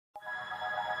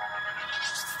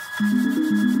Hey,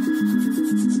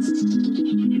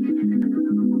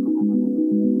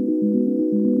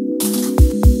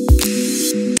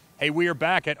 we are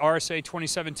back at RSA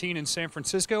 2017 in San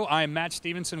Francisco. I am Matt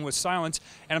Stephenson with Cylance,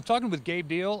 and I'm talking with Gabe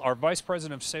Deale, our Vice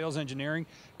President of Sales Engineering.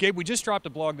 Gabe, we just dropped a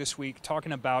blog this week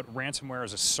talking about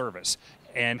ransomware-as-a-service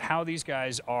and how these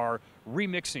guys are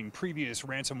remixing previous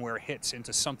ransomware hits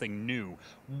into something new.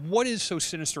 What is so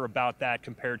sinister about that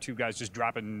compared to guys just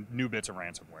dropping new bits of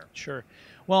ransomware? Sure.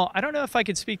 Well, I don't know if I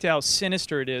could speak to how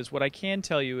sinister it is. What I can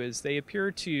tell you is they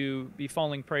appear to be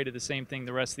falling prey to the same thing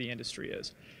the rest of the industry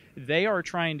is. They are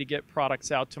trying to get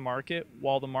products out to market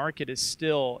while the market is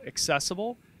still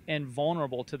accessible and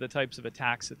vulnerable to the types of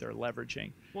attacks that they're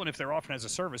leveraging. Well, and if they're offering as a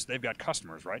service, they've got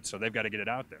customers, right? So they've got to get it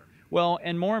out there. Well,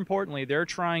 and more importantly, they're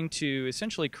trying to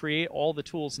essentially create all the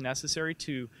tools necessary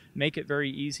to make it very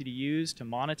easy to use, to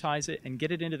monetize it, and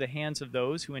get it into the hands of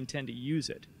those who intend to use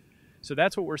it. So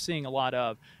that's what we're seeing a lot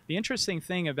of. The interesting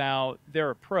thing about their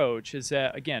approach is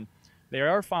that, again, they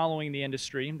are following the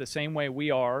industry the same way we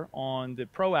are on the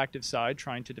proactive side,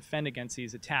 trying to defend against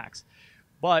these attacks.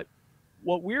 But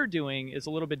what we're doing is a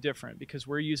little bit different because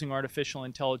we're using artificial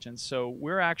intelligence. So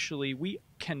we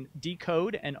can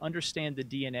decode and understand the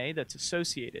DNA that's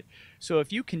associated. So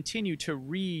if you continue to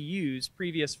reuse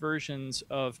previous versions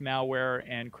of malware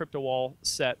and CryptoWall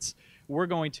sets, we're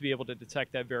going to be able to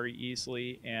detect that very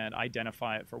easily and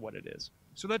identify it for what it is.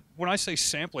 So that when I say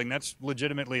sampling, that's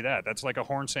legitimately that. That's like a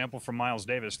horn sample from Miles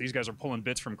Davis. These guys are pulling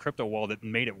bits from CryptoWall that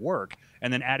made it work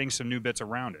and then adding some new bits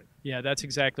around it. Yeah, that's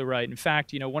exactly right. In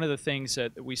fact, one of the things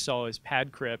that we saw is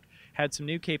PadCrypt had some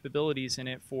new capabilities in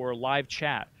it for live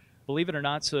chat, believe it or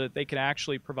not, so that they can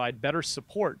actually provide better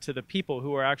support to the people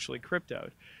who are actually cryptoed.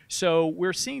 So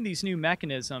we're seeing these new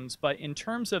mechanisms, but in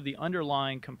terms of the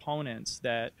underlying components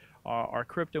that are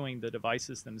cryptoing the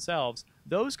devices themselves,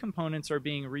 those components are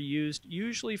being reused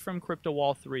usually from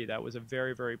CryptoWall 3. That was a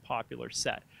very, very popular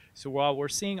set. So while we're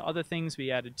seeing other things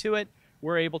be added to it,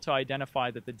 we're able to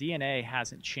identify that the DNA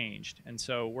hasn't changed. And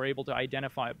so we're able to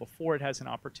identify it before it has an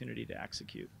opportunity to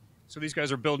execute. So these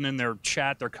guys are building in their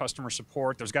chat, their customer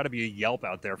support. There's got to be a Yelp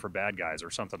out there for bad guys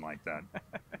or something like that.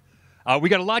 We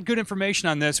got a lot of good information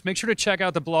on this. Make sure to check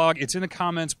out the blog. It's in the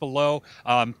comments below.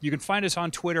 You can find us on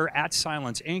Twitter at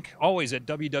Cylance Inc., always at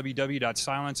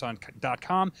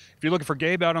www.cylance.com. If you're looking for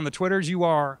Gabe out on the Twitters, you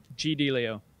are G.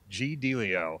 Dealeo. G.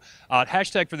 Dealeo.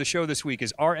 Hashtag for the show this week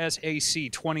is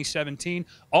RSAC 2017.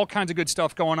 All kinds of good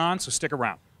stuff going on, so stick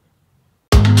around.